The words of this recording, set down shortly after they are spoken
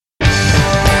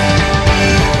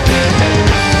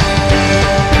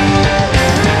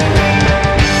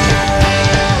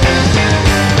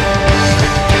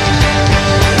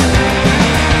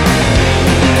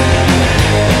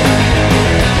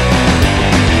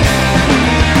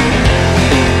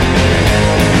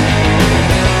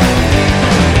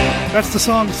That's the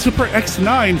song Super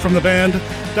X9 from the band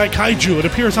Daikaiju. It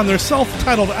appears on their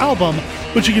self-titled album,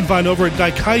 which you can find over at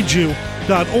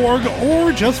daikaiju.org,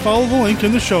 or just follow the link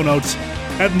in the show notes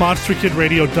at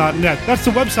monsterkidradio.net. That's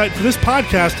the website for this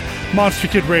podcast, Monster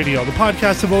Kid Radio, the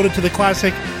podcast devoted to the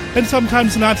classic and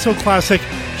sometimes not so classic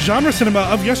genre cinema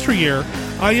of yesteryear.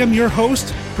 I am your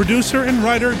host, producer, and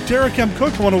writer, Derek M.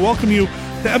 Cook. I want to welcome you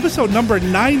to episode number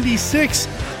 96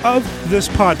 of this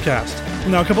podcast.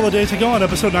 Now, a couple of days ago on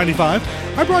episode 95,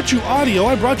 I brought you audio.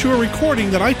 I brought you a recording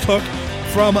that I took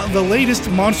from the latest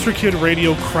Monster Kid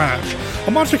Radio Crash.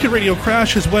 A Monster Kid Radio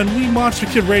Crash is when we Monster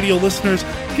Kid Radio listeners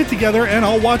get together and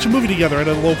all watch a movie together at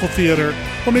a local theater,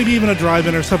 or maybe even a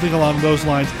drive-in or something along those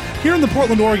lines. Here in the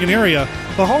Portland, Oregon area,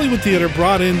 the Hollywood Theater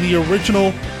brought in the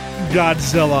original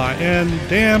Godzilla, and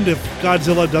damned if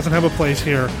Godzilla doesn't have a place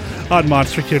here on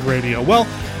Monster Kid Radio. Well,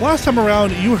 last time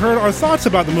around, you heard our thoughts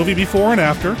about the movie before and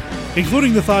after,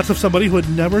 including the thoughts of somebody who had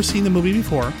never seen the movie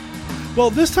before. Well,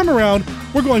 this time around,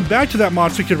 we're going back to that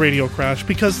Monster Kid Radio Crash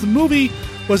because the movie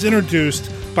was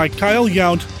introduced by Kyle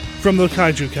Yount from the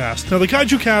Kaiju Cast. Now, the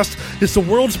Kaiju Cast is the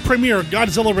world's premier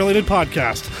Godzilla-related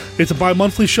podcast. It's a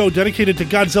bi-monthly show dedicated to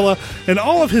Godzilla and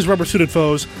all of his rubber-suited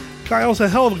foes. Kyle's a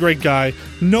hell of a great guy,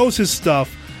 knows his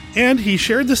stuff, and he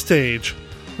shared the stage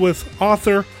with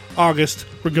author August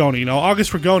Ragone. Now,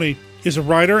 August Ragone is a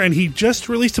writer, and he just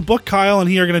released a book, Kyle, and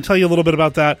he are going to tell you a little bit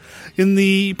about that in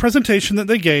the presentation that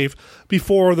they gave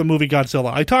before the movie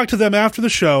Godzilla. I talked to them after the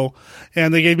show,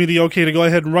 and they gave me the okay to go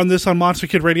ahead and run this on Monster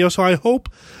Kid Radio, so I hope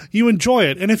you enjoy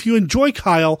it. And if you enjoy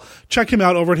Kyle, check him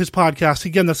out over at his podcast.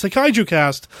 Again, that's the Kaiju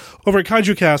Cast over at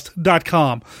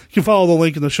kaijucast.com. You can follow the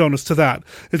link in the show notes to that.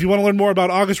 If you want to learn more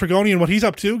about August Ragone and what he's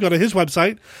up to, go to his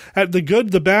website at The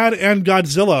Good, the Bad, and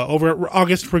Godzilla over at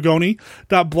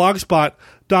augustragone.blogspot.com.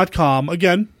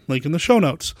 Again, link in the show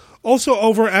notes. Also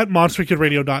over at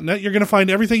monsterkidradio.net, you're going to find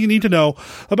everything you need to know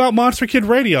about Monster Kid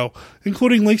Radio,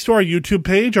 including links to our YouTube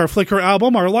page, our Flickr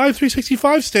album, our Live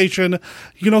 365 station.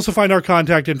 You can also find our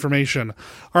contact information.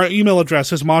 Our email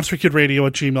address is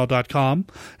monsterkidradio@gmail.com,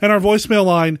 and our voicemail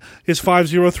line is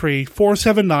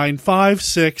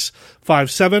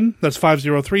 503-479-5657. That's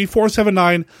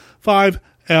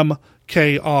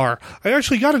 503-479-5MKR. I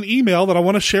actually got an email that I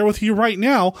want to share with you right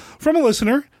now from a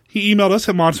listener. He emailed us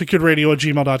at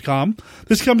monsterkidradio@gmail.com.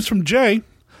 This comes from Jay.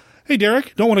 Hey,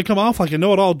 Derek, don't want to come off like a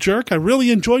know-it-all jerk. I really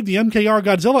enjoyed the MKR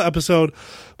Godzilla episode,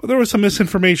 but there was some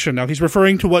misinformation. Now, he's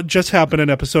referring to what just happened in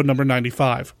episode number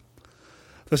 95.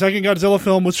 The second Godzilla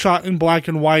film was shot in black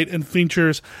and white and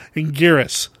features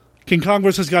Anguirus. King Kong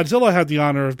vs. Godzilla had the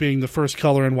honor of being the first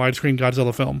color and widescreen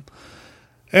Godzilla film.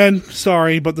 And,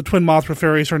 sorry, but the Twin Mothra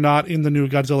fairies are not in the new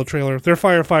Godzilla trailer. They're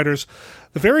firefighters.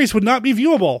 The fairies would not be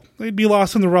viewable. They'd be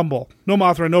lost in the rumble. No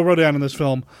Mothra, no Rodan in this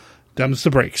film. Dems the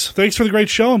breaks. Thanks for the great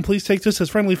show, and please take this as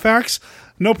friendly facts.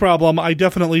 No problem, I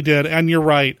definitely did, and you're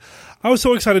right. I was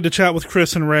so excited to chat with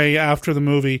Chris and Ray after the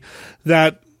movie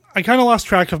that I kind of lost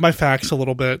track of my facts a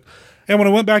little bit. And when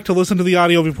I went back to listen to the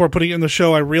audio before putting it in the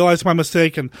show, I realized my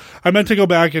mistake, and I meant to go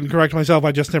back and correct myself.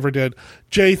 I just never did.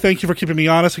 Jay, thank you for keeping me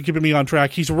honest and keeping me on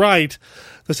track. He's right.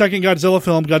 The second Godzilla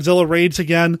film, Godzilla Raids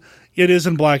Again, it is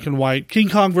in black and white. King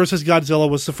Kong vs. Godzilla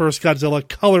was the first Godzilla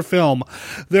color film.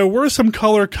 There were some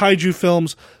color kaiju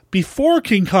films before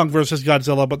King Kong vs.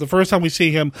 Godzilla, but the first time we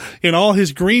see him in all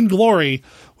his green glory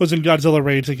was in Godzilla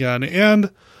Raids Again. And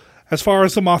as far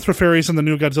as the Mothra fairies in the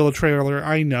new Godzilla trailer,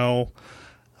 I know.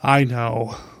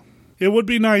 It would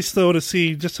be nice, though, to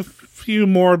see just a few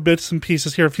more bits and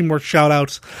pieces here, a few more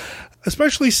shout-outs,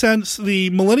 especially since the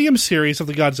Millennium series of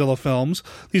the Godzilla films,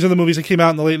 these are the movies that came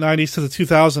out in the late 90s to the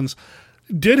 2000s,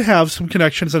 did have some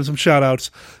connections and some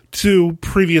shout-outs to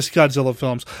previous Godzilla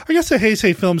films. I guess the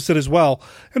Heisei films did as well,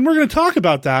 and we're going to talk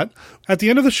about that at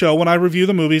the end of the show when I review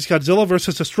the movies Godzilla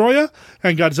vs. Destroya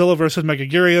and Godzilla vs.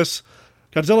 Megaguirus,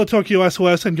 Godzilla Tokyo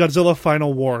SOS, and Godzilla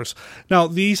Final Wars. Now,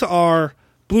 these are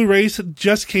Blu-rays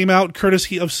just came out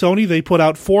courtesy of Sony. They put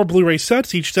out 4 Blu-ray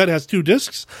sets. Each set has 2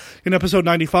 discs. In episode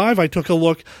 95, I took a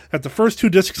look at the first 2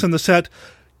 discs in the set,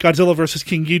 Godzilla vs.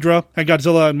 King Ghidorah and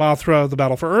Godzilla and Mothra, The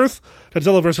Battle for Earth,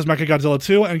 Godzilla vs. Mechagodzilla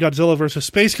 2, and Godzilla vs.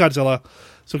 Space Godzilla.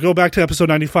 So go back to episode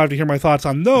 95 to hear my thoughts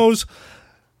on those.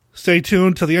 Stay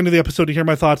tuned to the end of the episode to hear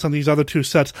my thoughts on these other 2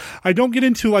 sets. I don't get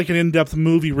into like an in-depth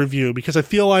movie review because I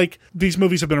feel like these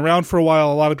movies have been around for a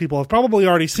while. A lot of people have probably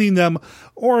already seen them.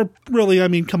 Or really, I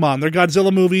mean, come on. They're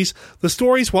Godzilla movies. The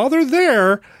stories, while they're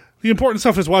there, the important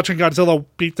stuff is watching Godzilla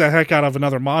beat the heck out of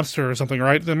another monster or something,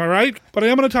 right? Am I right? But I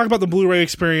am going to talk about the Blu-ray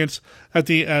experience at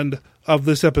the end of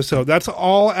this episode. That's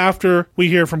all after we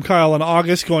hear from Kyle and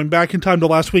August, going back in time to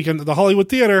last weekend at the Hollywood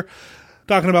Theater.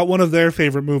 talking about one of their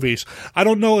favorite movies. I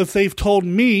don't know if they've told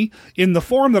me in the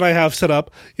forum that I have set up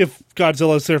if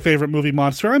Godzilla is their favorite movie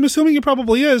monster. I'm assuming it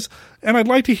probably is, and I'd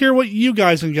like to hear what you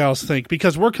guys and gals think,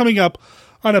 because we're coming up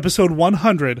on episode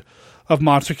 100 of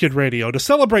Monster Kid Radio. To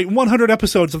celebrate 100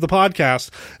 episodes of the podcast,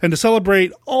 and to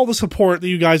celebrate all the support that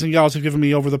you guys and gals have given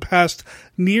me over the past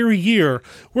near year,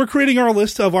 we're creating our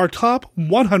list of our top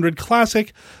 100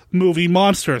 classic movie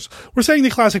monsters. We're saying the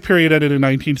classic period ended in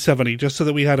 1970, just so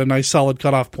that we had a nice solid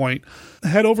cutoff point.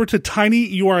 Head over to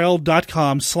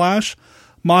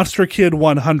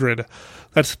tinyurl.com/monsterkid100.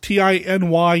 That's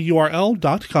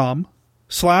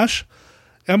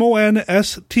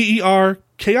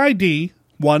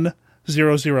tinyurl.com/monsterkid100.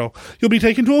 You'll be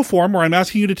taken to a form where I'm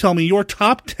asking you to tell me your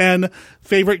top 10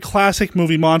 favorite classic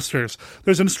movie monsters.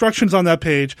 There's instructions on that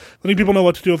page, letting people know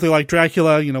what to do if they like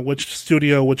Dracula, which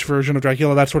studio, which version of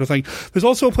Dracula, that sort of thing. There's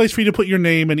also a place for you to put your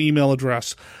name and email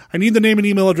address. I need the name and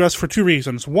email address for 2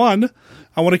 reasons. 1,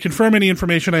 I want to confirm any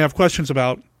information I have questions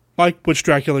about, like which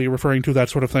Dracula you're referring to, that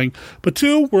sort of thing. But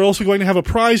 2, we're also going to have a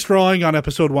prize drawing on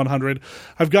episode 100.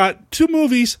 I've got 2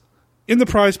 movies in the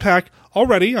prize pack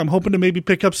already. I'm hoping to maybe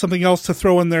pick up something else to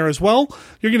throw in there as well.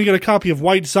 You're going to get a copy of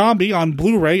White Zombie on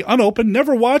Blu-ray, unopened,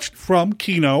 never watched, from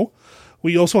Kino.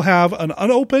 We also have an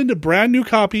unopened, brand new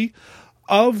copy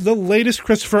of the latest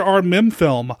Christopher R. Mim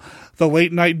film, the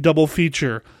Late Night Double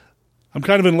Feature. I'm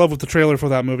kind of in love with the trailer for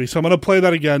that movie, so I'm going to play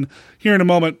that again here in a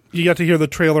moment. You get to hear the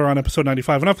trailer on episode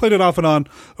 95, and I've played it off and on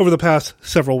over the past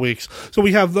several weeks. So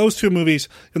we have those 2 movies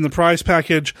in the prize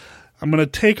package. I'm going to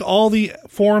take all the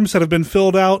forms that have been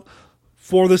filled out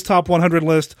for this top 100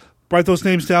 list, write those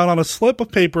names down on a slip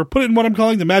of paper, put it in what I'm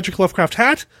calling the Magic Lovecraft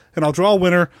hat, and I'll draw a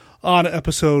winner on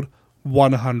episode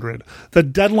 100. The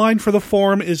deadline for the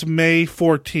form is May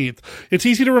 14th. It's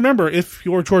easy to remember if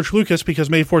you're George Lucas, because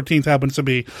May 14th happens to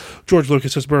be George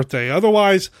Lucas's birthday.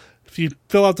 Otherwise, if you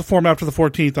fill out the form after the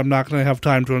 14th, I'm not going to have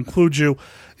time to include you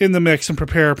in the mix and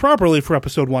prepare properly for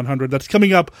episode 100. That's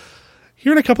coming up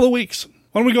here in a couple of weeks.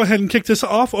 Why don't we go ahead and kick this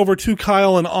off over to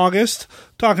Kyle and August,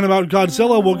 talking about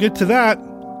Godzilla. We'll get to that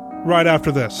right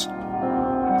after this.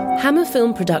 Hammer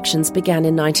Film Productions began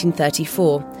in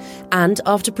 1934, and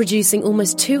after producing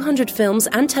almost 200 films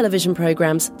and television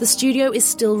programs, the studio is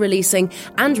still releasing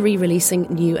and re-releasing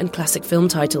new and classic film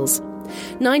titles.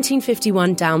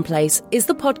 1951 Downplace is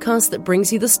the podcast that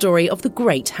brings you the story of the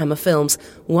great Hammer films,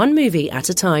 one movie at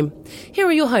a time. Here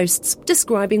are your hosts,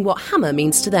 describing what Hammer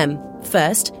means to them.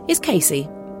 First is Casey.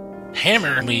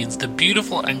 Hammer means the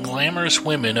beautiful and glamorous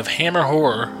women of Hammer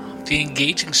horror, the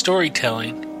engaging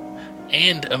storytelling,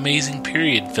 and amazing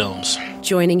period films.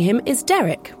 Joining him is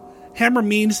Derek. Hammer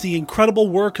means the incredible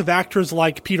work of actors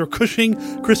like Peter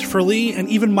Cushing, Christopher Lee, and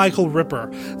even Michael Ripper.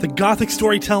 The gothic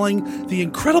storytelling, the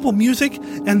incredible music,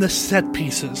 and the set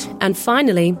pieces. And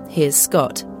finally, here's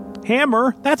Scott.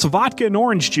 Hammer, that's vodka and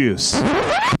orange juice.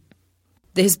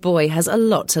 This boy has a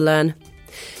lot to learn.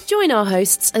 Join our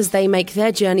hosts as they make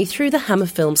their journey through the Hammer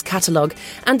Films catalogue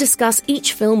and discuss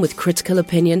each film with critical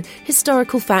opinion,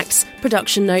 historical facts,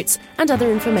 production notes, and other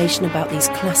information about these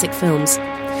classic films.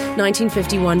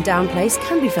 1951 Downplace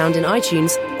can be found in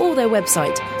iTunes or their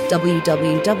website,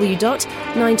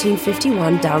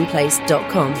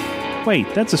 www.1951downplace.com.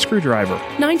 Wait, that's a screwdriver.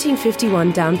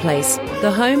 1951 Downplace,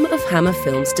 the home of Hammer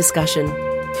Films discussion.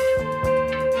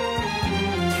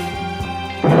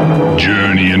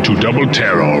 Journey into double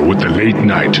terror with the late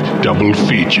night double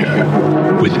feature.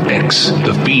 With X,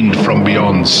 the fiend from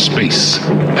beyond space,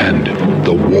 and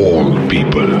the Wall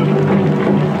People.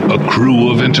 A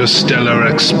crew of interstellar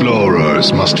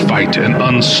explorers must fight an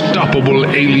unstoppable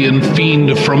alien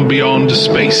fiend from beyond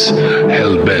space,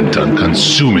 hell-bent on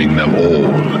consuming them all.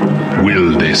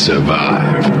 Will they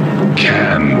survive?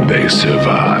 Can they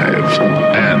survive?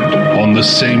 And on the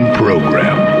same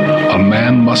program, a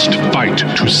man must fight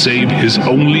to save his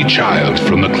only child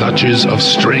from the clutches of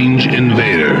strange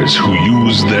invaders who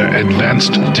use their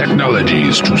advanced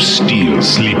technologies to steal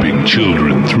sleeping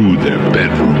children through their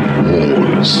bedroom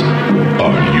walls.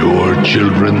 Are your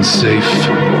children safe?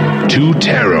 2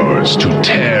 terrors to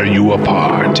tear you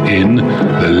apart in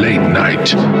the Late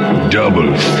Night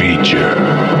Double Feature.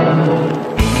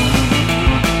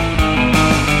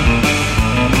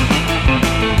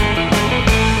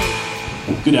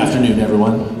 Good afternoon,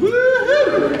 everyone.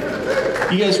 Woo-hoo!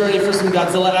 You guys ready for some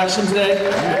Godzilla action today?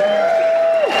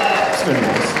 It's very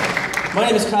nice. My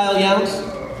name is Kyle Yount.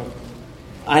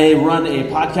 I run a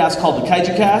podcast called The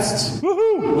Kaiju Cast.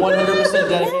 100%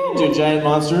 dedicated to giant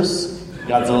monsters,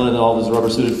 Godzilla and all of his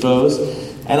rubber-suited foes.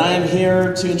 And I am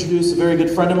here to introduce a very good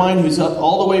friend of mine who's up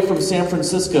all the way from San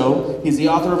Francisco. He's the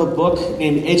author of a book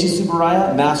named Eiji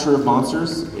Tsuburaya, Master of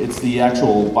Monsters. It's the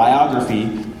actual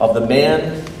biography of the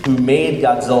man who made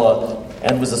Godzilla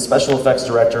and was a special effects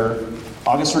director.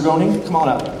 August Ragone, come on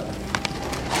up.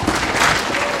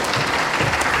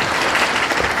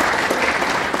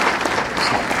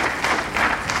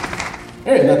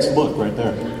 Hey, that's the book right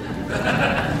there.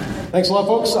 Thanks a lot,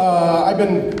 folks. I've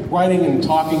been writing and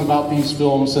talking about these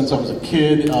films since I was a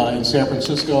kid in San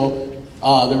Francisco.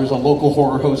 There was a local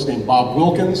horror host named Bob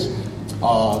Wilkins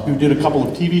who did a couple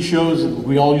of TV shows, and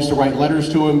we all used to write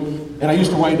letters to him. And I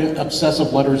used to write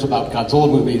obsessive letters about Godzilla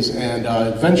movies, and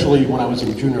eventually, when I was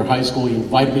in junior high school, he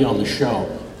invited me on the show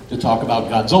to talk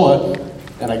about Godzilla.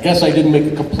 And I guess I didn't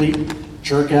make a complete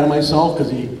jerk out of myself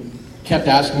because he kept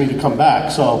asking me to come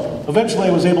back. So eventually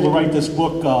I was able to write this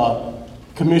book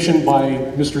commissioned by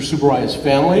Mr. Tsuburaya's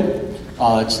family.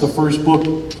 It's the first book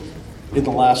in the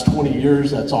last 20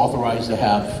 years that's authorized to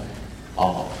have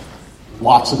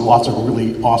lots and lots of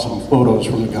really awesome photos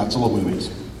from the Godzilla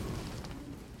movies.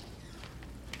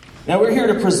 Now we're here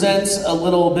to present a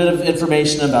little bit of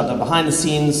information about the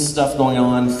behind-the-scenes stuff going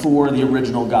on for the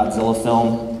original Godzilla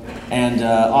film. And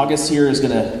August here is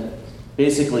going to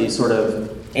basically sort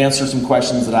of answer some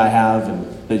questions that I have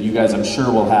and that you guys I'm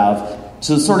sure will have.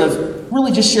 So sort of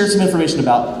really just share some information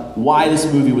about why this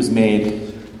movie was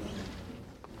made.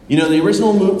 You know, the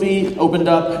original movie opened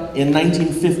up in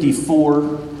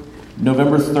 1954,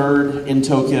 November 3rd in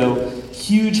Tokyo.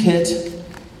 Huge hit,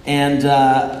 and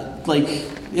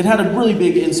it had a really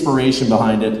big inspiration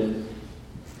behind it.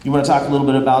 You want to talk a little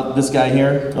bit about this guy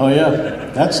here? Oh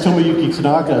yeah, that's Tomoyuki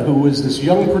Tanaka, who was this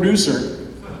young producer.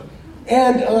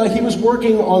 And he was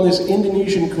working on this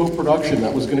Indonesian co-production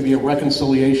that was going to be a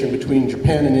reconciliation between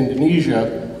Japan and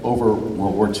Indonesia over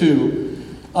World War II.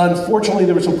 Unfortunately,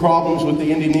 there were some problems with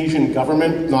the Indonesian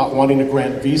government not wanting to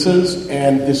grant visas,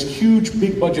 and this huge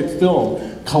big-budget film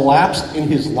collapsed in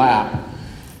his lap.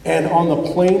 And on the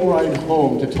plane ride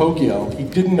home to Tokyo, he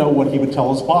didn't know what he would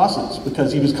tell his bosses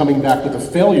because he was coming back with a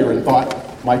failure and thought,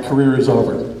 my career is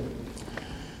over.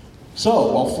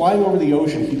 So, while flying over the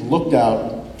ocean, he looked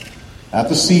out at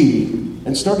the sea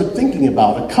and started thinking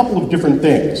about a couple of different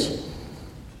things.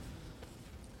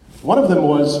 One of them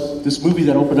was this movie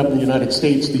that opened up in the United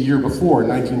States the year before, in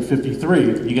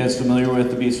 1953. You guys familiar with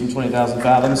The Beast from 20,000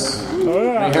 Fathoms? Oh,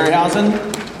 yeah. Harryhausen?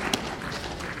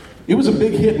 It was a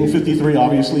big hit in 53,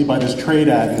 obviously, by this trade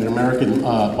ad in an American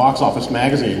box office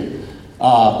magazine.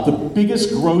 The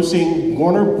biggest grossing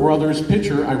Warner Brothers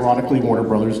picture, ironically Warner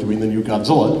Brothers doing the new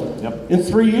Godzilla, in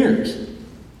 3 years.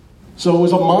 So it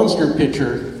was a monster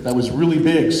picture that was really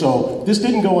big. So this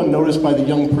didn't go unnoticed by the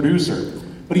young producer.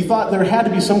 But he thought there had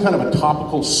to be some kind of a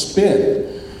topical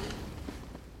spin.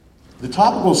 The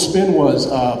topical spin was,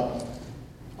 a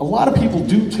lot of people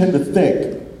do tend to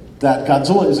think that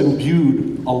Godzilla is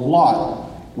imbued a lot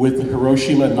with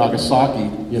Hiroshima and Nagasaki,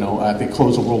 at the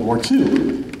close of World War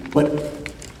II. But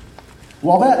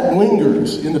while that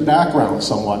lingers in the background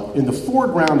somewhat, in the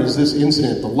foreground is this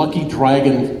incident, the Lucky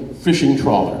Dragon fishing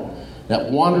trawler that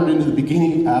wandered into the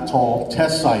Bikini Atoll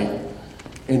test site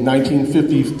in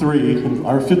 1953,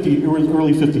 or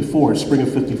early 54, spring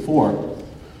of 54.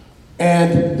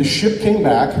 And the ship came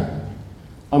back,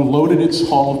 unloaded its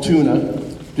haul of tuna,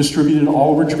 distributed it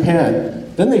all over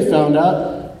Japan. Then they found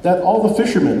out that all the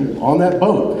fishermen on that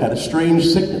boat had a strange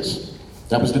sickness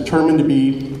that was determined to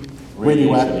be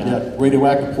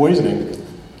radioactive poisoning.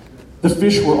 The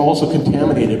fish were also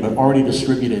contaminated, but already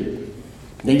distributed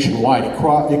nationwide. It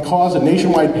caused a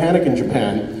nationwide panic in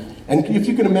Japan. And if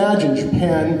you can imagine,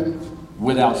 Japan...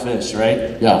 Without fish,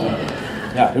 right?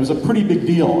 Yeah. It was a pretty big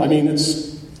deal. I mean,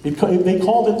 they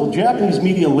called it, the Japanese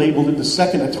media labeled it the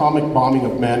second atomic bombing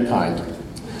of mankind.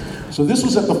 So this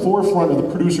was at the forefront of the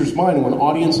producer's mind when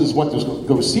audiences went to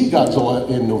go see Godzilla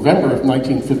in November of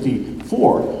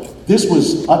 1954. This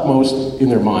was utmost in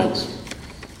their minds.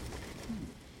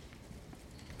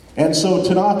 And so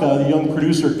Tanaka, the young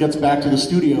producer, gets back to the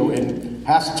studio and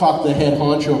has to talk to the head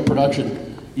honcho of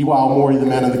production, Iwao Mori, the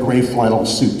man in the gray flannel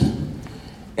suit.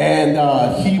 And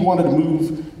he wanted to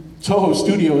move Toho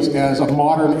Studios as a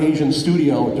modern Asian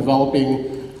studio, developing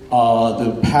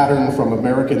the pattern from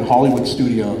American Hollywood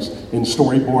studios in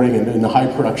storyboarding and in the high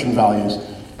production values.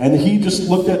 And he just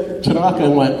looked at Tanaka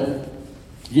and went,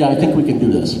 yeah, I think we can do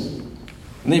this.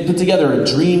 And they put together a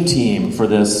dream team for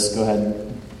this, go ahead,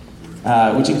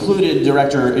 which included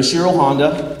director Ishiro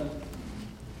Honda,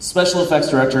 special effects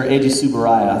director Eiji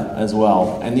Tsuburaya as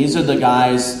well. And these are the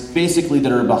guys basically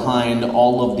that are behind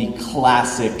all of the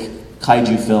classic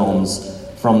kaiju films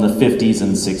from the 50s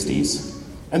and 60s.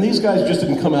 And these guys just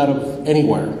didn't come out of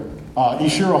anywhere.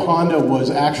 Ishiro Honda was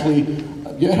actually...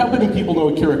 how many people know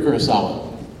Akira Kurosawa?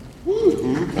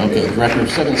 Okay, director of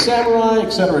Seven Samurai,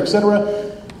 etc.,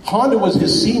 etc. Honda was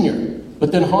his senior,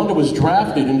 but then Honda was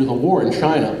drafted into the war in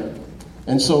China.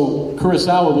 And so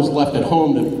Kurosawa was left at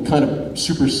home to kind of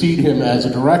supersede him as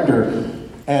a director.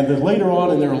 And then later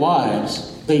on in their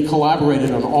lives, they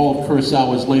collaborated on all of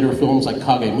Kurosawa's later films like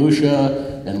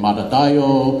Kagemusha and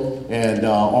Madadayo and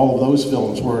all of those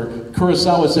films where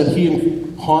Kurosawa said he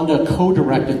and Honda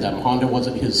co-directed them. Honda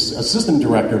wasn't his assistant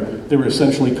director. They were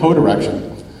essentially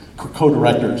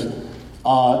co-directors.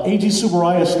 Eiji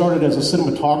Tsuburaya started as a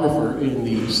cinematographer in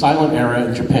the silent era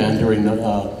in Japan during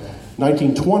the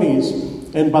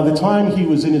 1920s, and by the time he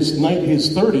was in his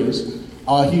 30s,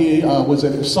 he was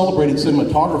a celebrated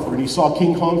cinematographer, and he saw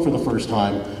King Kong for the first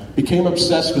time, became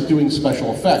obsessed with doing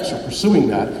special effects or pursuing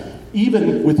that.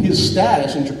 Even with his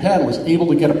status in Japan, was able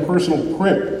to get a personal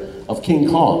print of King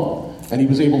Kong, and he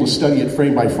was able to study it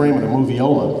frame by frame in a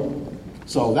moviola.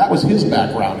 So that was his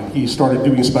background, and he started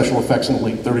doing special effects in the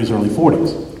late 30s, early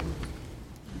 40s.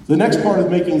 The next part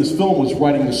of making this film was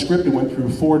writing the script. It went through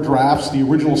 4 drafts. The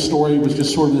original story was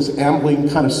just sort of this ambling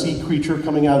kind of sea creature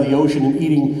coming out of the ocean and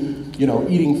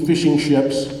eating fishing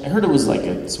ships. I heard it was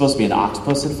supposed to be an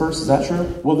octopus at first. Is that true?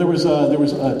 Well, there was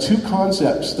 2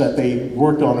 concepts that they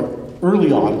worked on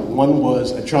early on. One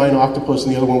was a giant octopus,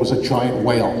 and the other one was a giant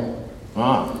whale.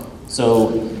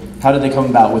 So how did they come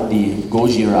about with the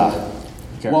Gojira?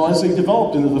 Well, as they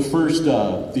developed into the first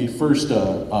draft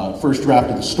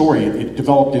of the story, it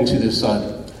developed into this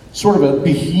sort of a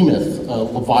behemoth,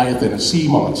 leviathan, a sea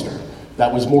monster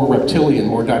that was more reptilian,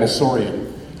 more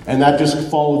dinosaurian, and that just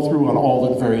followed through on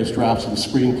all the various drafts of the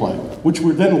screenplay, which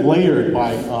were then layered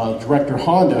by director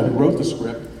Honda, who wrote the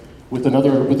script, with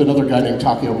another guy named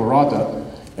Takeo Murata,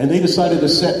 and they decided to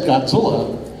set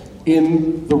Godzilla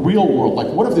in the real world. Like,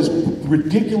 what if this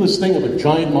ridiculous thing of a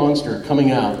giant monster coming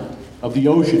out of the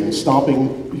ocean and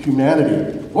stomping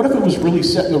humanity, what if it was really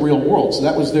set in the real world? So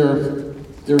that was their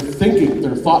thinking,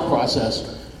 their thought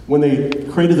process when they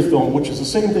created the film, which is the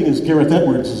same thing as Gareth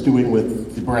Edwards is doing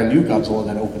with the brand new Godzilla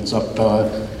that opens up on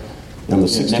the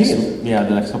 16th. The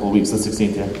next couple of weeks, the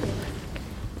 16th, yeah.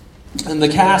 And the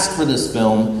cast for this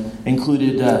film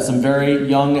included some very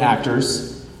young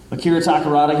actors. Akira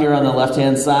Takarada here on the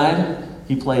left-hand side,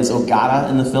 he plays Ogata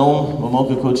in the film.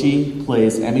 Momoko Kochi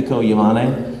plays Emiko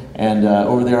Yamane. And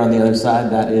over there on the other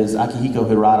side, that is Akihiko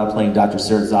Hirata playing Dr.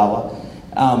 Serizawa.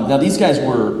 Now, these guys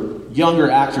were younger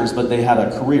actors, but they had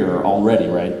a career already,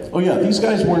 right? Oh, yeah. These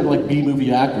guys weren't like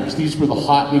B-movie actors. These were the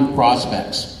hot new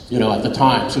prospects, at the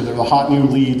time. So they're the hot new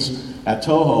leads at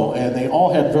Toho, and they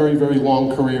all had very, very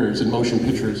long careers in motion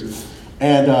pictures.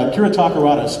 And Akira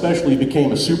Takarada especially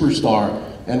became a superstar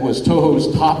and was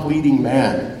Toho's top leading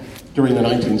man during the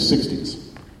 1960s.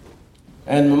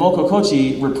 And Momoko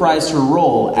Kochi reprised her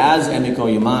role as Emiko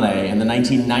Yamane in the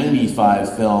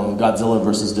 1995 film Godzilla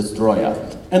vs. Destoroyah.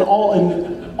 And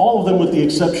all of them, with the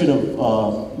exception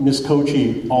of Miss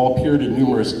Kochi, all appeared in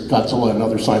numerous Godzilla and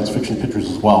other science fiction pictures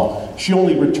as well. She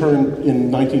only returned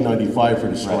in 1995 for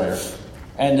Destroyer. Right.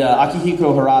 And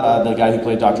Akihiko Hirata, the guy who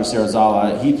played Dr.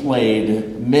 Serizawa, he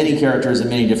played many characters in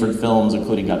many different films,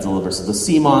 including Godzilla vs. the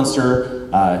Sea Monster,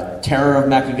 Terror of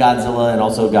Mechagodzilla, and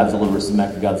also Godzilla vs.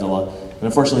 Mechagodzilla. And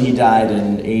unfortunately, he died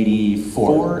in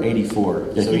 84.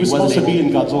 Yeah, so he was supposed to be in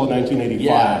Godzilla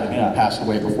 1985, and he passed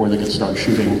away before they could start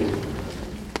shooting.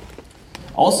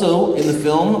 Also in the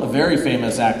film, a very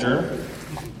famous actor.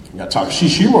 You got Takashi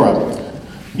Shimura.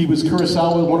 He was one of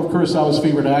Kurosawa's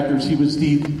favorite actors. He was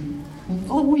we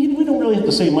don't really have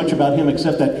to say much about him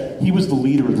except that he was the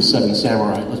leader of the Seven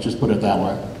Samurai. Let's just put it that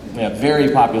way. Yeah, very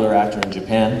popular actor in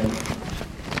Japan.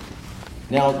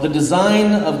 Now, the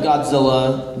design of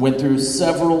Godzilla went through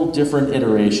several different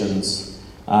iterations,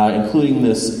 including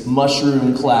this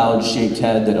mushroom cloud-shaped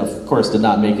head that, of course, did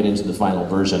not make it into the final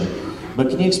version. But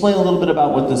can you explain a little bit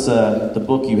about what the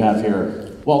book you have here?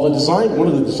 Well, one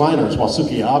of the designers,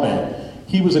 Wasuke Abe,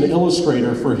 he was an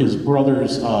illustrator for his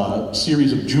brother's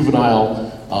series of juvenile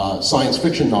science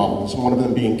fiction novels, one of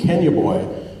them being Kenya Boy.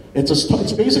 It's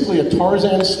basically a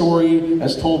Tarzan story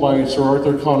as told by Sir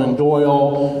Arthur Conan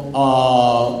Doyle,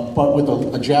 but with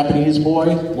a Japanese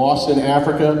boy lost in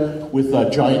Africa with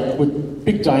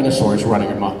big dinosaurs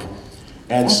running amok.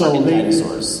 And so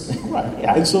dinosaurs. Right.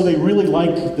 Yeah. And so they really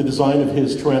liked the design of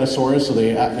his Tyrannosaurus, so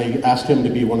they asked him to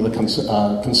be one of the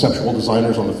conceptual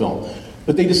designers on the film.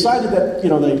 But they decided that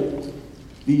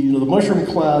the mushroom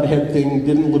cloud head thing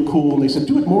didn't look cool, and they said,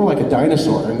 do it more like a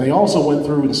dinosaur. And they also went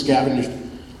through and scavenged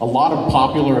a lot of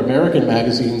popular American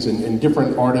magazines and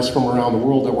different artists from around the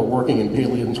world that were working in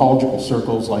paleontological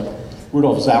circles, like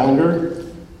Rudolf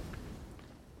Zallinger,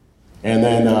 and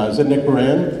then Zdeněk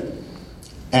Baran.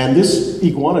 And this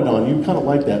iguanodon, you kind of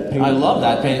like that painting. I love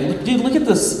that painting. Dude, look at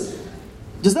this.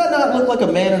 Does that not look like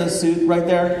a man in a suit right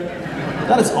there?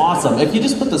 That is awesome. If you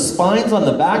just put the spines on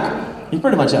the back, you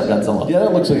pretty much have Godzilla. Yeah,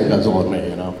 that looks like a Godzilla to me,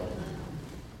 you know.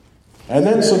 And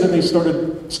then they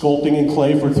started sculpting in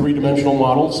clay for three-dimensional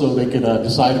models so they could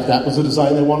decide if that was the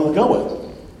design they wanted to go with.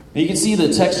 You can see the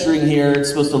texturing here. It's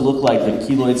supposed to look like the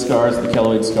keloid scars, the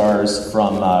keloid scars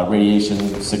from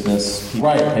radiation sickness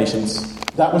patients.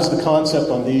 That was the concept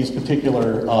on these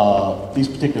particular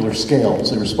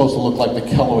scales. They were supposed to look like the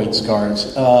keloid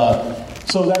scars.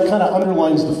 So that kind of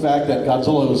underlines the fact that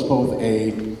Godzilla was both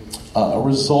a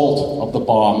result of the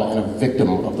bomb and a victim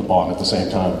of the bomb at the same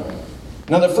time.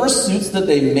 Now, the first suits that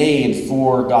they made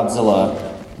for Godzilla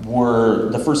were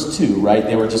the first two, right?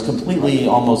 They were just completely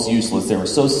almost useless. They were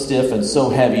so stiff and so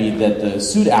heavy that the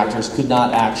suit actors could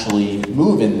not actually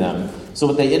move in them. So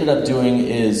what they ended up doing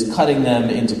is cutting them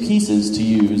into pieces to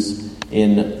use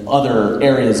in other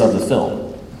areas of the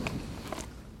film.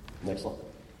 Next one.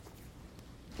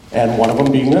 And one of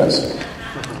them being this.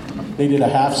 They did a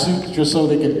half suit just so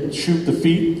they could shoot the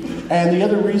feet. And the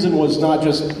other reason was not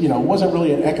just, it wasn't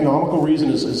really an economical reason,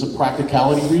 it's a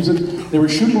practicality reason. They were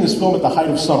shooting this film at the height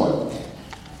of summer.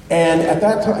 And at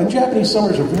that time, and Japanese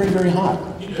summers are very, very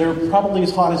hot. They're probably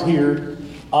as hot as here,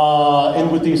 and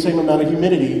with the same amount of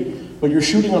humidity. But you're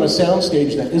shooting on a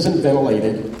soundstage that isn't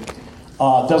ventilated,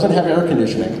 doesn't have air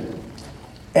conditioning.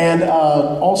 And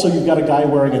also you've got a guy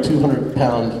wearing a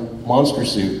 200-pound monster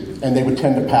suit, and they would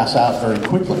tend to pass out very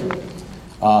quickly.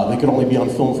 They could only be on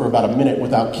film for about a minute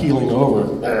without keeling over.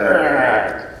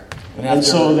 And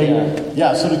so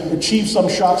to achieve some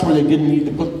shots where they didn't need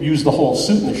to use the whole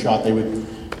suit in the shot, they would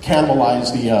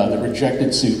cannibalize the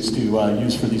rejected suits to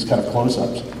use for these kind of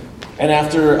close-ups. And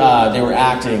after they were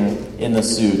acting in the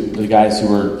suit, the guys who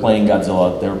were playing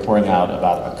Godzilla, they were pouring out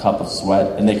about a cup of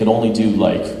sweat, and they could only do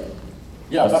about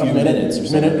a few minutes or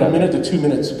something. A minute to 2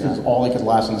 minutes is all they could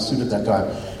last in the suit at that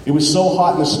time. It was so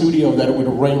hot in the studio that it would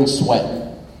rain sweat,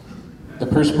 the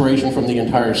perspiration from the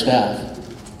entire staff.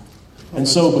 And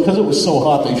so because it was so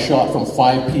hot, they shot from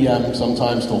 5 p.m.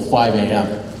 sometimes till 5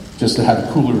 a.m. just to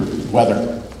have cooler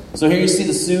weather. So here you see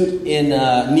the suit in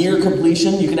near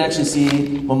completion. You can actually see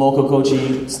Momoko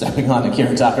Kochi stepping on Akira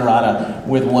Takarada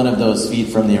with one of those feet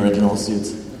from the original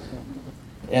suits.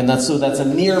 And that's a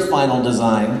near final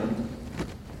design.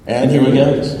 And here we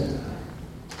go.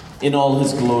 In all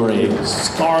his glory.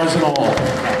 Scars and all.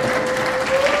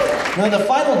 Now the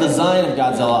final design of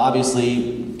Godzilla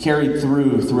obviously carried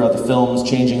throughout the films,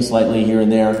 changing slightly here and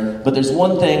there. But there's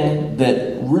one thing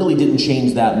that really didn't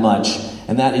change that much,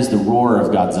 and that is the roar of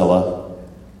Godzilla,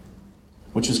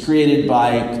 which was created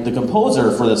by the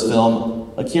composer for this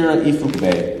film, Akira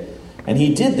Ifukube. And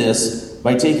he did this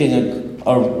by taking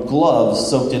a glove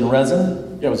soaked in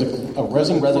resin. Yeah, it was a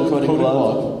resin-coated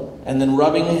glove. And then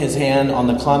rubbing his hand on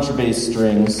the contrabass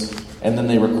strings, and then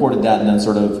they recorded that and then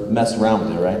sort of messed around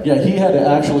with it, right? Yeah, he had to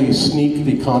actually sneak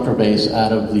the contrabass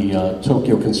out of the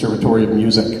Tokyo Conservatory of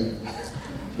Music.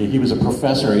 He was a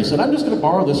professor. He said, I'm just going to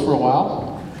borrow this for a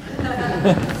while.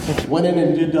 Went in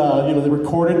and did, they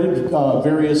recorded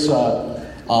various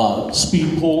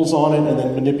speed pulls on it and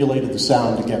then manipulated the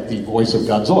sound to get the voice of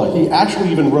Godzilla. He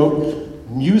actually even wrote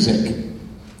music.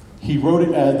 He wrote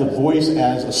it as the voice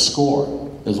as a score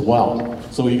as well.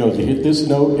 So he goes, you hit this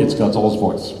note, it's Godzilla's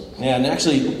voice. Yeah, and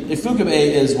actually, Ifukube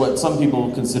is what some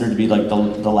people consider to be like the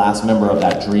last member of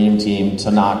that dream team: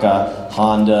 Tanaka,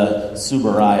 Honda,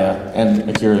 Tsuburaya, and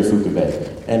Akira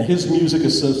Ifukube. And his music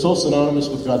is so synonymous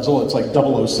with Godzilla, it's like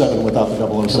 007 without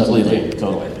the 007. Completely,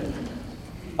 totally.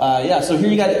 So here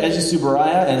you got Eiji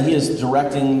Tsuburaya, and he is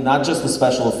directing not just the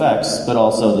special effects, but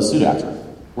also the suit actor.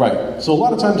 Right. So a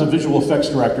lot of times a visual effects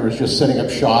director is just setting up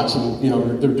shots and,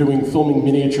 they're filming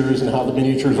miniatures and how the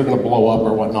miniatures are going to blow up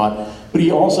or whatnot. But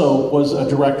he also was a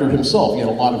director himself. He had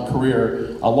a long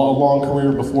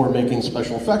career before making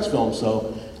special effects films.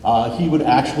 So he would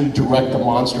actually direct the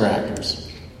monster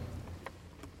actors.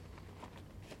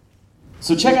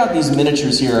 So check out these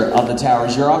miniatures here of the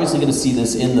towers. You're obviously going to see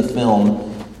this in the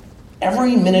film.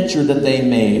 Every miniature that they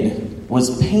made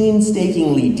was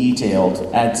painstakingly detailed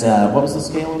at, what was the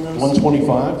scale on those?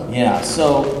 125? Yeah,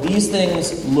 so these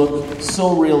things look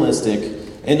so realistic.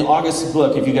 In August's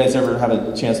book, if you guys ever have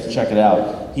a chance to check it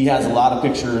out, he has a lot of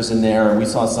pictures in there. We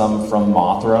saw some from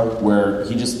Mothra, where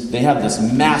they have this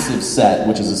massive set,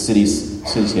 which is a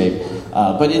cityscape.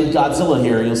 But in Godzilla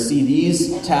here, you'll see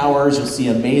these towers, you'll see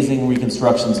amazing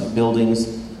reconstructions of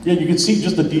buildings. Yeah, you can see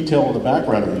just the detail in the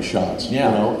background of these shots.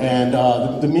 Yeah. And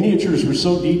the miniatures were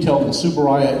so detailed, and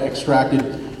Tsuburaya extracted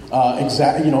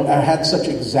had such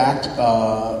exact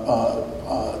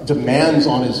demands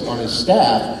on his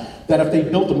staff that if they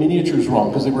built the miniatures wrong,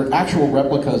 because they were actual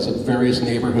replicas of various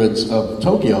neighborhoods of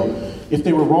Tokyo, if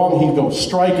they were wrong, he'd go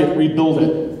strike it, rebuild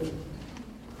it.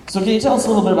 So can you tell us a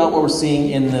little bit about what we're seeing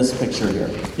in this picture here?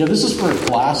 Yeah, this is for a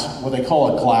glass, what they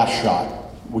call a glass shot,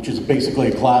 which is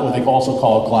basically what they also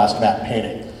call a glass mat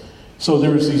painting. So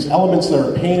there's these elements that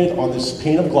are painted on this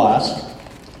pane of glass,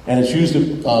 and it's used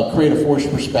to create a forced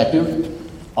perspective.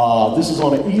 This is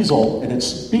on an easel, and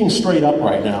it's being straight up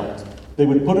right now. They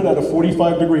would put it at a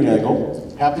 45-degree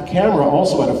angle, have the camera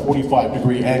also at a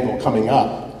 45-degree angle coming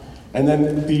up, and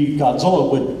then the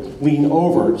Godzilla would lean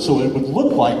over, so it would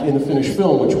look like in the finished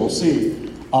film, which we'll see,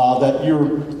 that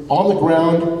you're on the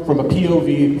ground from a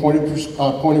POV,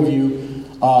 point of view,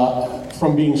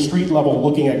 from being street level,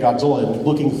 looking at Godzilla and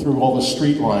looking through all the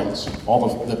street lines,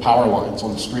 all the power lines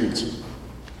on the streets.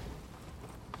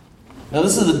 Now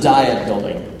this is the Diet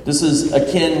building. This is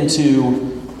akin to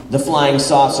the flying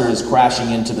saucers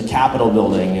crashing into the Capitol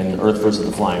building in Earth vs.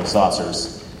 the Flying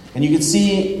Saucers. And you can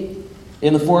see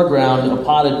in the foreground a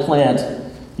potted plant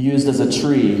used as a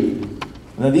tree.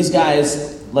 Now these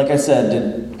guys, like I said,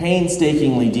 did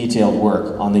painstakingly detailed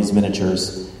work on these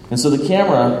miniatures. And so the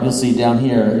camera, you'll see down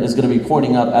here, is going to be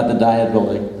pointing up at the Diet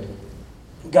building.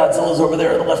 Godzilla's over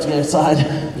there on the left-hand side.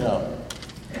 Yeah.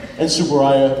 And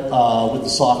Tsuburaya, with the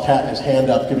soft hat and his hand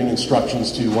up, giving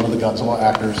instructions to one of the Godzilla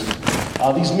actors.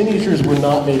 These miniatures were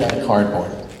not made out of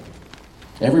cardboard.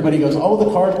 Everybody goes, oh,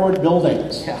 the cardboard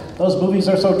buildings. Yeah. Those movies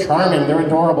are so charming. They're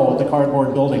adorable with the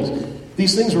cardboard buildings.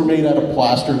 These things were made out of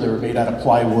plaster. They were made out of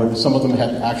plywood. Some of them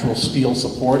had actual steel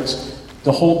supports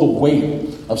to hold the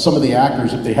weight of some of the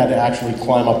actors if they had to actually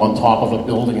climb up on top of a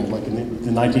building, like in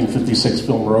the 1956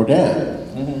 film Rodan.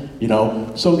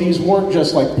 Mm-hmm. So these weren't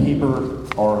just like paper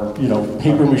or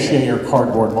paper mache or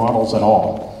cardboard models at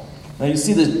all. Now you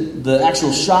see the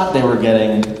actual shot they were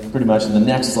getting pretty much in the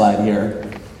next slide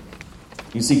here.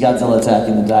 You see Godzilla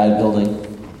attacking the Diet building.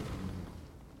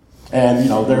 And,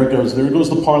 there it goes. There goes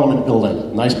the Parliament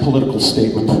building. Nice political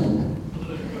statement.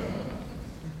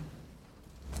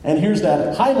 And here's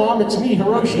that, hi mom, it's me,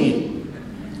 Hiroshi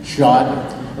shot.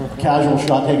 Casual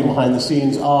shot taken behind the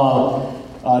scenes.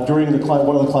 During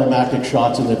one of the climactic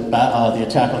shots in the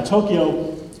attack on Tokyo,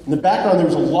 in the background there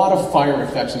was a lot of fire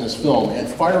effects in this film. And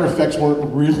fire effects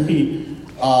weren't really,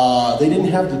 they didn't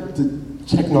have the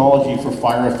technology for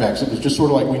fire effects. It was just sort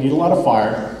of like, we need a lot of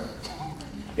fire.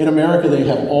 In America, they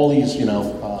have all these,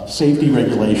 safety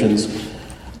regulations.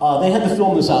 They had to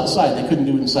film this outside. They couldn't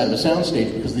do it inside of a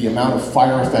soundstage because of the amount of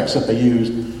fire effects that they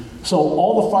used. So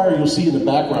all the fire you'll see in the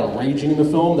background raging in the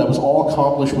film, that was all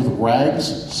accomplished with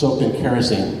rags soaked in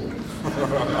kerosene.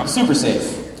 Super safe.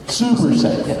 Super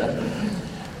safe. Yeah.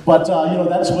 But,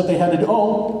 that's what they had to do.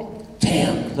 Oh,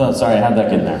 damn. Oh, sorry, how'd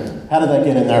that get in there? How did that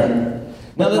get in there?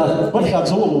 But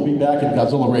Godzilla will be back in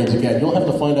Godzilla Reigns again. You'll have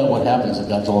to find out what happens to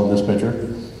Godzilla in this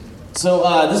picture. So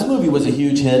this movie was a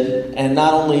huge hit, and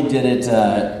not only did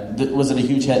it was it a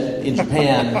huge hit in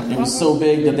Japan, it was so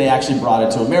big that they actually brought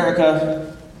it to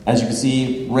America. As you can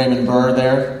see, Raymond Burr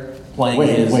there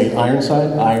playing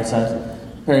Ironside.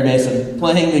 Perry Mason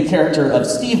playing the character of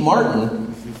Steve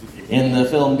Martin in the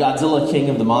film Godzilla King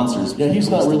of the Monsters. Yeah, he's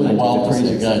not really a wild,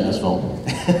 crazy guy in this film.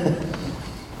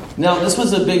 Now, this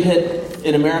was a big hit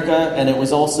in America, and it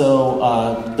was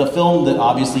also the film that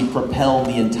obviously propelled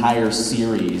the entire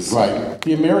series. Right.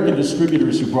 The American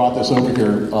distributors who brought this over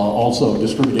here also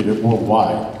distributed it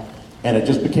worldwide. And it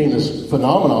just became this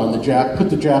phenomenon.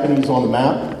 Put the Japanese on the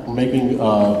map, making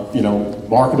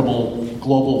marketable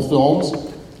global films,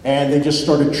 and they just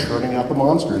started churning out the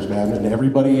monsters, man. And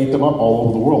everybody ate them up all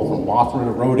over the world, from Mothra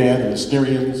to Rodan to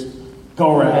Mysterians,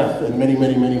 Gorath, and many,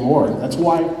 many, many more. And that's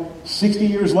why 60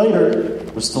 years later,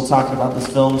 we're still talking about this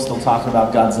film, still talking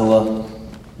about Godzilla.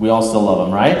 We all still love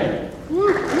him, right?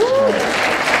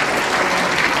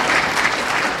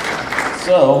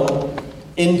 So,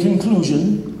 in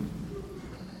conclusion,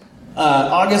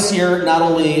 August here not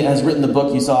only has written the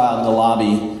book you saw out in the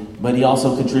lobby, but he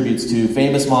also contributes to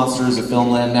Famous Monsters of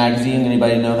Filmland magazine.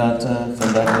 Anybody know that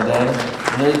from back in the day?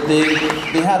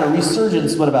 They had a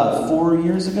resurgence, about 4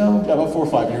 years ago? Yeah, about 4 or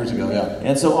 5 years ago, yeah.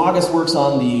 And so August works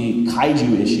on the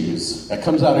kaiju issues. That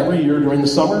comes out every year during the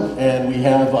summer, and we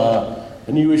have a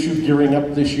new issue gearing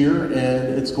up this year,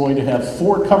 and it's going to have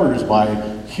 4 covers by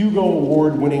Hugo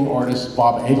Award-winning artist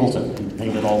Bob Eggleton, who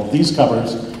painted all of these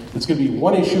covers. It's going to be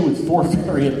 1 issue with 4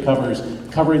 variant covers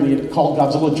called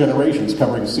Godzilla Generations,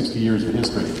 covering 60 years of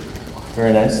history.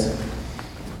 Very nice.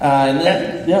 And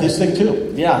then, This thing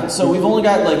too. Yeah, so we've only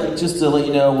got, just to let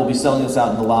you know, we'll be selling this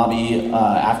out in the lobby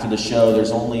after the show.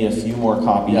 There's only a few more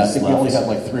copies Yeah, I think left. we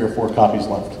only have 3 or 4 copies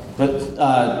left. But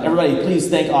everybody, please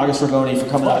thank August Ragone for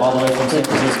coming up all the way from San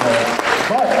Francisco.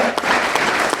 But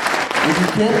if you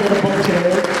can't get a book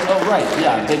today, Oh, right,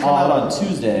 yeah, they come out on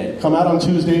Tuesday. come out on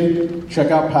Tuesday,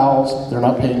 check out Pals. They're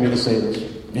not paying me to say this.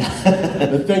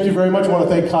 But thank you very much. I want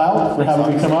to thank Kyle for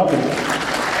having me come up. And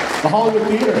the Hollywood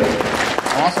Theater.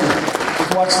 Awesome.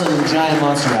 Let's watch some giant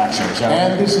monster action, shall we?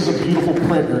 And this is a beautiful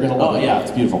print. You're going to love Oh, it. yeah,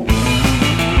 it's beautiful.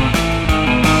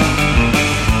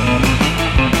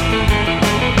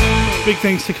 Big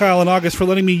thanks to Kyle and August for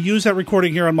letting me use that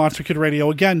recording here on Monster Kid Radio.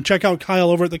 Again, check out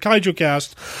Kyle over at the Kaiju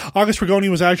Cast. August Ragone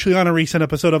was actually on a recent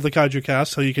episode of the Kaiju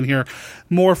Cast, so you can hear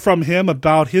more from him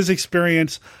about his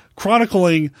experience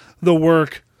chronicling the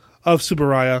work of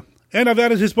Tsuburaya. And I've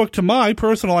added his book to my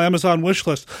personal Amazon wish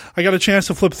list. I got a chance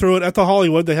to flip through it at the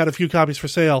Hollywood. They had a few copies for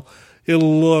sale. It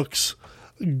looks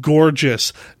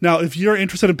gorgeous. Now, if you're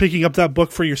interested in picking up that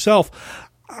book for yourself,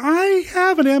 I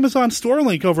have an Amazon store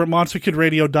link over at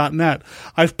monsterkidradio.net.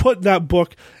 I've put that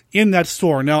book in that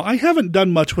store. Now, I haven't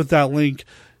done much with that link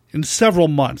in several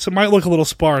months. It might look a little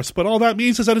sparse, but all that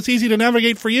means is that it's easy to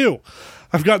navigate for you.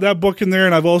 I've got that book in there,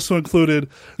 and I've also included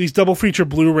these double feature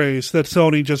Blu-rays that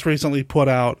Sony just recently put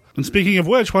out. And speaking of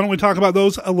which, why don't we talk about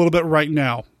those a little bit right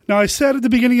now? Now, I said at the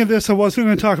beginning of this I wasn't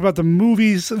going to talk about the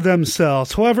movies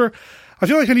themselves. However, I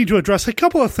feel like I need to address a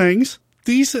couple of things.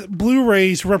 These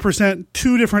Blu-rays represent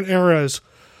 2 different eras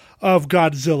of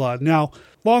Godzilla. Now,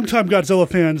 longtime Godzilla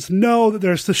fans know that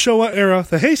there's the Showa era,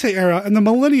 the Heisei era, and the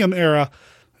Millennium era.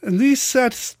 And these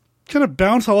sets kind of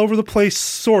bounce all over the place,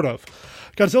 sort of.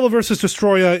 Godzilla vs.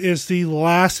 Destoroyah is the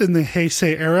last in the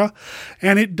Heisei era,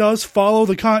 and it does follow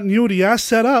the continuity as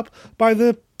set up by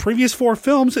the previous 4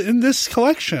 films in this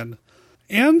collection.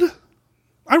 And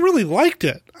I really liked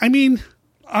it. I mean,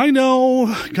 I know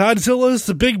Godzilla's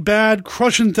the big bad,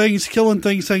 crushing things, killing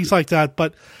things like that,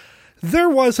 but there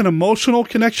was an emotional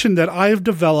connection that I've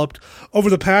developed over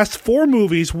the past 4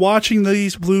 movies watching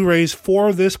these Blu-rays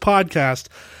for this podcast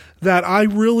that I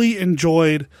really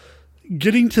enjoyed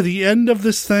getting to the end of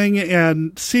this thing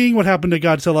and seeing what happened to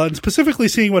Godzilla, and specifically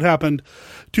seeing what happened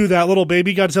to that little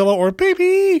baby Godzilla, or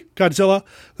baby Godzilla,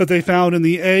 that they found in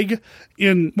the egg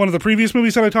in one of the previous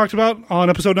movies that I talked about on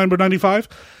episode number 95.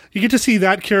 You get to see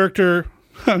that kaiju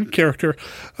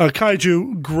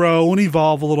grow and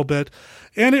evolve a little bit.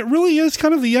 And it really is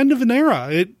kind of the end of an era.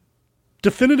 It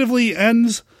definitively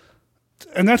ends,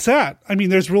 and that's that. I mean,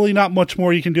 there's really not much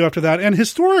more you can do after that. And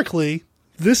historically,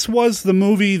 this was the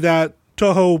movie that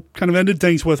Toho kind of ended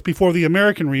things with before the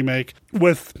American remake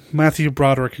with Matthew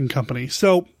Broderick and company.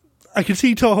 So I could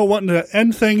see Toho wanting to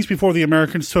end things before the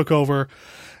Americans took over.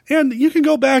 And you can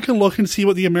go back and look and see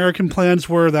what the American plans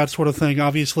were, that sort of thing.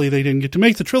 Obviously, they didn't get to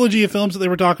make the trilogy of films that they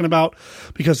were talking about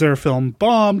because their film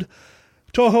bombed.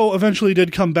 Toho eventually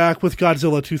did come back with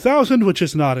Godzilla 2000, which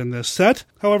is not in this set.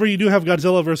 However, you do have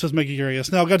Godzilla vs.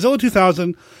 Megaguirus. Now, Godzilla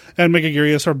 2000 and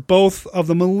Megaguirus are both of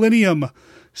the Millennium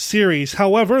series.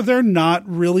 However, they're not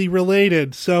really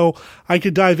related. So I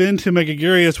could dive into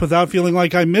Megaguirus without feeling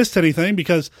like I missed anything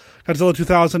because Godzilla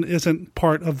 2000 isn't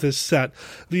part of this set.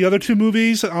 The other 2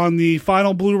 movies on the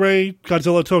final Blu-ray,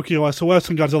 Godzilla Tokyo SOS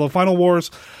and Godzilla Final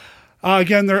Wars,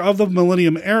 again, they're of the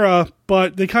Millennium era,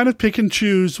 but they kind of pick and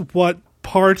choose what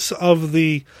parts of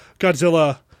the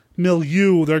Godzilla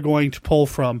milieu they're going to pull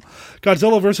from.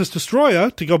 Godzilla vs.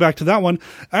 Destoroyah, to go back to that one,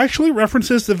 actually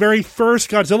references the very first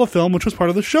Godzilla film, which was part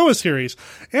of the Showa series,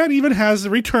 and even has the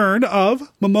return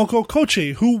of Momoko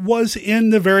Kochi, who was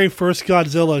in the very first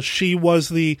Godzilla. She was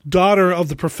the daughter of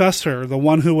the professor, the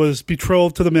one who was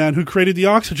betrothed to the man who created the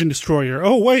Oxygen Destroyer.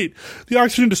 Oh, wait, the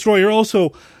Oxygen Destroyer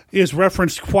also is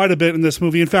referenced quite a bit in this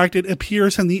movie. In fact, it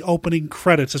appears in the opening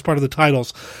credits as part of the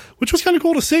titles, which was kind of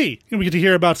cool to see. And we get to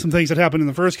hear about some things that happened in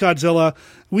the first Godzilla.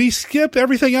 We skip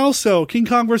everything else, though. King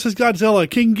Kong versus Godzilla,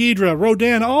 King Ghidorah,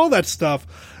 Rodan, all that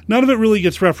stuff. None of it really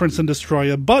gets referenced in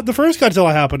Destoroyah, but the first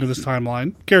Godzilla happened in this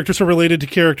timeline. Characters are related to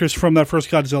characters from that first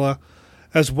Godzilla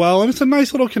as well, and it's a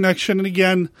nice little connection. And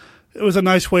again, it was a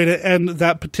nice way to end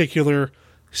that particular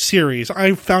series.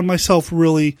 I found myself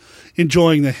really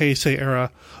enjoying the Heisei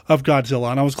era of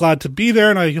Godzilla, and I was glad to be there,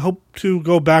 and I hope to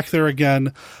go back there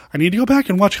again. I need to go back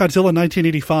and watch Godzilla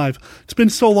 1985. It's been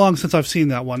so long since I've seen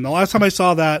that one. The last time I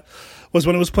saw that was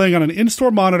when it was playing on an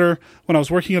in-store monitor when I was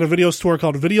working at a video store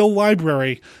called Video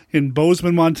Library in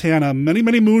Bozeman, Montana, many,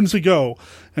 many moons ago.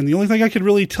 And the only thing I could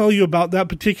really tell you about that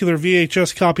particular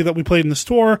VHS copy that we played in the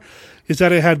store is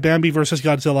that it had Bambi vs.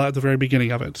 Godzilla at the very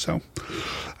beginning of it. So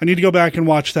I need to go back and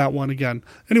watch that one again.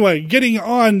 Anyway, getting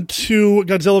on to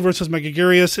Godzilla vs.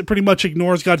 Megaguirus, it pretty much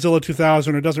ignores Godzilla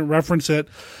 2000 or doesn't reference it.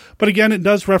 But again, it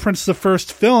does reference the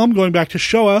first film, going back to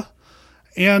Showa,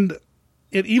 and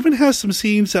it even has some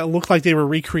scenes that look like they were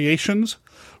recreations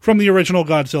from the original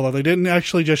Godzilla. They didn't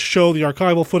actually just show the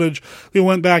archival footage. They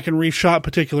went back and reshot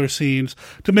particular scenes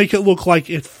to make it look like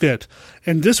it fit.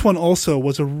 And this one also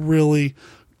was a really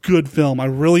good film. I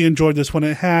really enjoyed this one.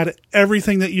 It had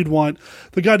everything that you'd want.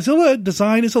 The Godzilla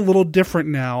design is a little different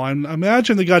now. I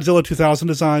imagine the Godzilla 2000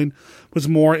 design was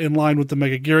more in line with the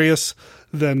Megaguirus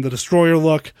than the Destroyer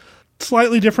look.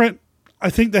 Slightly different. I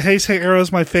think the Heisei era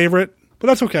is my favorite, but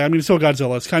that's okay. I mean, it's still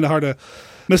Godzilla. It's kind of hard to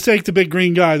mistake the big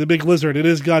green guy, the big lizard. It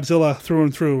is Godzilla through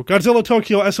and through. Godzilla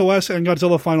Tokyo SOS and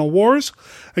Godzilla Final Wars.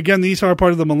 Again, these are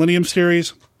part of the Millennium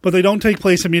series, but they don't take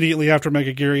place immediately after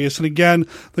Megaguirus. And again,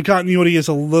 the continuity is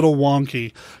a little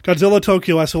wonky. Godzilla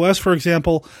Tokyo SOS, for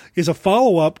example, is a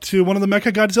follow-up to one of the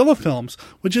Mechagodzilla films,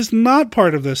 which is not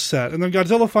part of this set. And then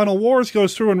Godzilla Final Wars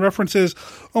goes through and references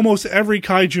almost every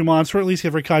kaiju monster, or at least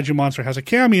every kaiju monster has a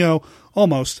cameo,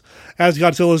 almost, as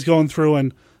Godzilla's going through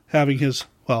and having his,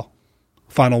 well,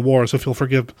 Final Wars, if you'll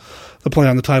forgive the play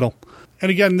on the title. And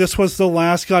again, this was the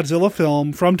last Godzilla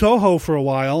film from Toho for a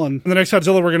while, and the next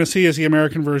Godzilla we're going to see is the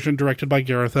American version directed by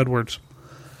Gareth Edwards.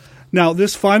 Now,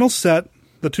 this final set,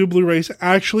 the two Blu-rays,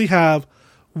 actually have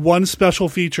one special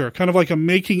feature, kind of like a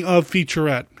making-of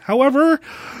featurette. However,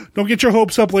 don't get your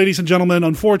hopes up, ladies and gentlemen.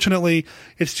 Unfortunately,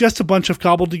 it's just a bunch of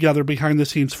cobbled-together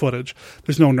behind-the-scenes footage.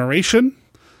 There's no narration.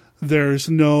 There's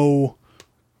no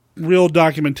real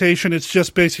documentation. It's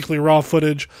just basically raw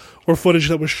footage or footage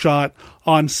that was shot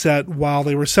on set while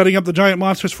they were setting up the giant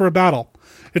monsters for a battle.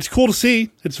 It's cool to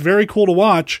see. It's very cool to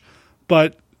watch,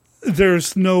 but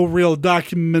there's no real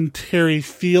documentary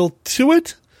feel to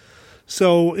it.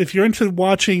 So if you're into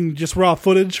watching just raw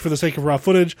footage for the sake of raw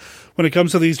footage when it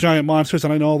comes to these giant monsters,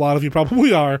 and I know a lot of you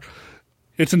probably are,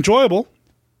 it's enjoyable.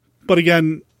 But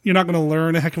again, you're not going to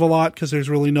learn a heck of a lot because there's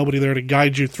really nobody there to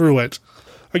guide you through it.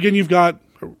 Again, you've got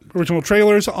original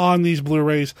trailers on these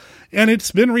Blu-rays, and it's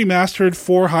been remastered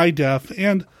for high def.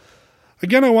 And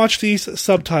again, I watched these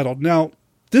subtitled. Now,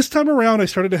 this time around, I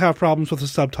started to have problems with the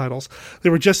subtitles. They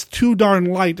were just too darn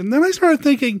light. And then I started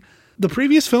thinking, the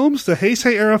previous films, the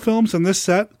Heisei era films in this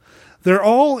set, they're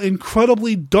all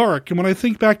incredibly dark. And when I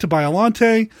think back to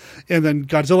Biollante and then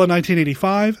Godzilla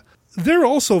 1985, they're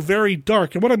also very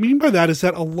dark. And what I mean by that is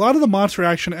that a lot of the monster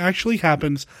action actually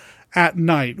happens at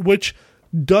night, which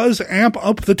does amp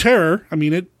up the terror. I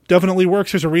mean, it definitely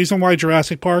works. There's a reason why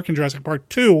Jurassic Park and Jurassic Park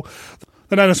 2,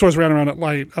 the dinosaurs ran around at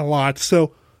night a lot.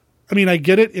 So, I mean, I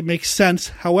get it. It makes sense.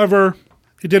 However,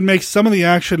 it did make some of the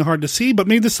action hard to see, but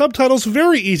made the subtitles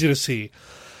very easy to see.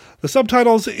 The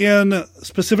subtitles in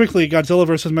specifically Godzilla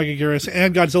vs. Megaguirus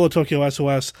and Godzilla Tokyo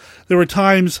SOS, there were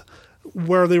times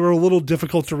where they were a little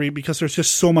difficult to read because there's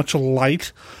just so much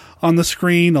light on the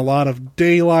screen, a lot of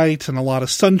daylight and a lot of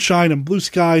sunshine and blue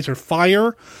skies or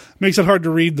fire. Makes it hard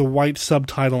to read the white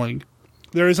subtitling.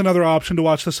 There is another option to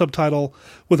watch the subtitle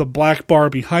with a black bar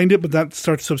behind it, but that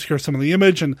starts to obscure some of the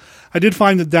image, and I did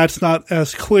find that that's not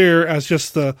as clear as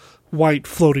just the white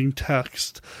floating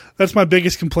text. That's my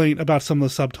biggest complaint about some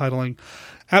of the subtitling.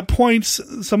 At points,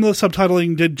 some of the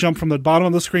subtitling did jump from the bottom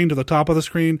of the screen to the top of the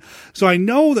screen, so I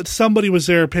know that somebody was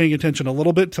there paying attention a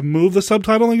little bit to move the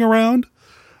subtitling around.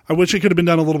 I wish it could have been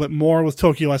done a little bit more with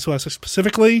Tokyo SOS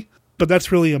specifically, but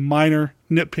that's really a minor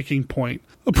nitpicking point.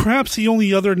 Perhaps the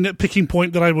only other nitpicking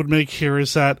point that I would make here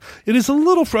is that it is a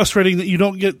little frustrating that you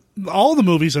don't get all the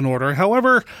movies in order.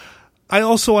 However, I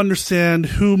also understand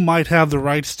who might have the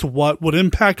rights to what would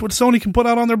impact what Sony can put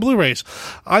out on their Blu-rays.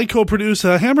 I co-produce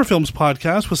a Hammer Films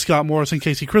podcast with Scott Morris and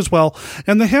Casey Criswell,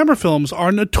 and the Hammer Films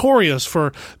are notorious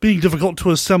for being difficult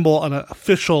to assemble an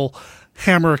official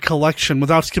Hammer collection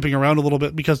without skipping around a little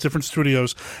bit because different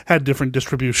studios had different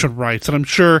distribution rights, and I'm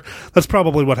sure that's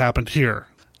probably what happened here.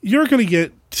 You're going to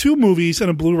get 2 movies and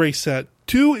a Blu-ray set,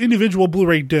 2 individual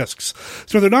Blu-ray discs.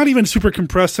 So they're not even super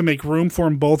compressed to make room for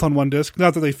them both on one disc.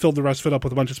 Not that they filled the rest of it up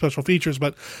with a bunch of special features,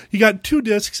 but you got 2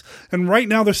 discs, and right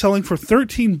now they're selling for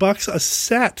 $13 a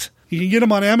set. You can get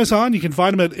them on Amazon. You can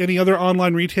find them at any other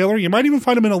online retailer. You might even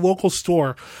find them in a local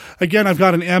store. Again, I've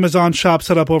got an Amazon shop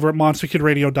set up over at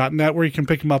monsterkidradio.net where you can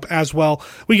pick them up as well.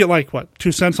 We get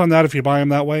 2 cents on that if you buy them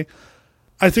that way.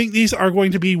 I think these are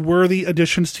going to be worthy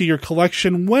additions to your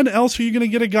collection. When else are you going to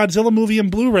get a Godzilla movie in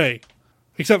Blu-ray?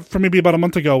 except for maybe about a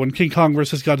month ago when King Kong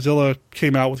vs. Godzilla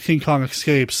came out with King Kong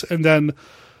Escapes. And then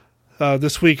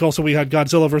this week also we had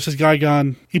Godzilla vs.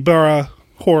 Gigan, Ibara,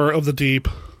 Horror of the Deep,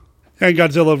 and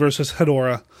Godzilla vs.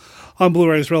 Hedorah on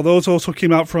Blu-ray as well. Those also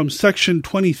came out from Section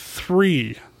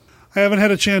 23. I haven't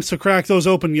had a chance to crack those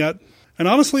open yet. And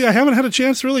honestly, I haven't had a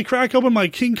chance to really crack open my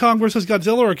King Kong vs.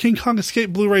 Godzilla or King Kong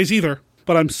Escape Blu-rays either.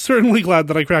 But I'm certainly glad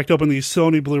that I cracked open these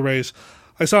Sony Blu-rays.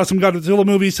 I saw some Godzilla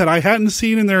movies that I hadn't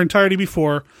seen in their entirety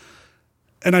before,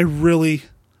 and I really,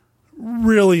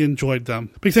 really enjoyed them.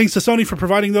 Big thanks to Sony for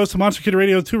providing those to Monster Kid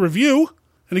Radio to review.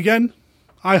 And again,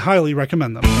 I highly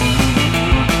recommend them.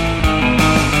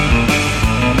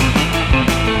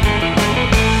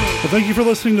 Well, thank you for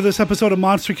listening to this episode of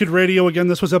Monster Kid Radio. Again,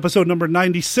 this was episode number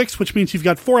 96, which means you've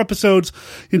got 4 episodes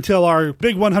until our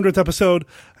big 100th episode.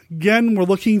 Again, we're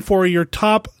looking for your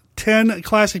top 10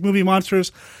 classic movie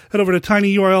monsters. Head over to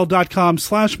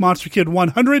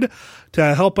tinyurl.com/monsterkid100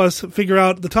 to help us figure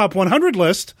out the top 100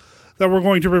 list that we're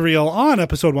going to reveal on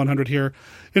episode 100 here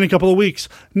in a couple of weeks.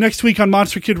 Next week on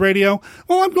Monster Kid Radio,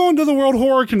 well, I'm going to the World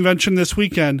Horror Convention this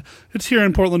weekend. It's here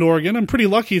in Portland, Oregon. I'm pretty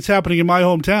lucky it's happening in my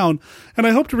hometown, and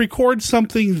I hope to record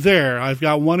something there. I've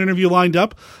got one interview lined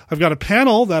up. I've got a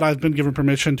panel that I've been given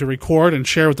permission to record and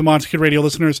share with the Monster Kid Radio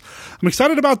listeners. I'm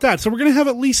excited about that, so we're going to have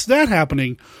at least that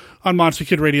happening on Monster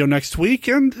Kid Radio next week,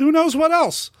 and who knows what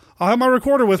else. I'll have my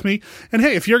recorder with me, and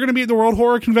hey, if you're going to be at the World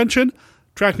Horror Convention,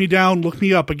 track me down, look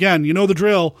me up. Again, you know the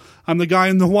drill. I'm the guy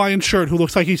in the Hawaiian shirt who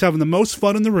looks like he's having the most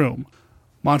fun in the room.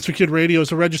 Monster Kid Radio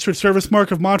is a registered service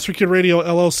mark of Monster Kid Radio,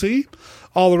 LLC.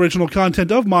 All original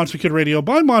content of Monster Kid Radio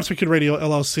by Monster Kid Radio,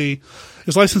 LLC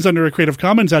is licensed under a Creative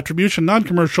Commons Attribution,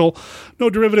 Non-Commercial, No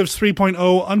Derivatives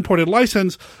 3.0 Unported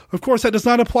license. Of course, that does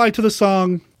not apply to the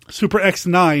song Super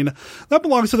X9. That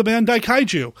belongs to the band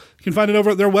Daikaiju. You can find it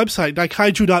over at their website,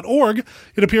 daikaiju.org.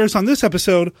 It appears on this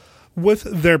episode with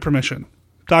their permission.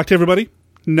 Talk to everybody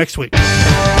next week.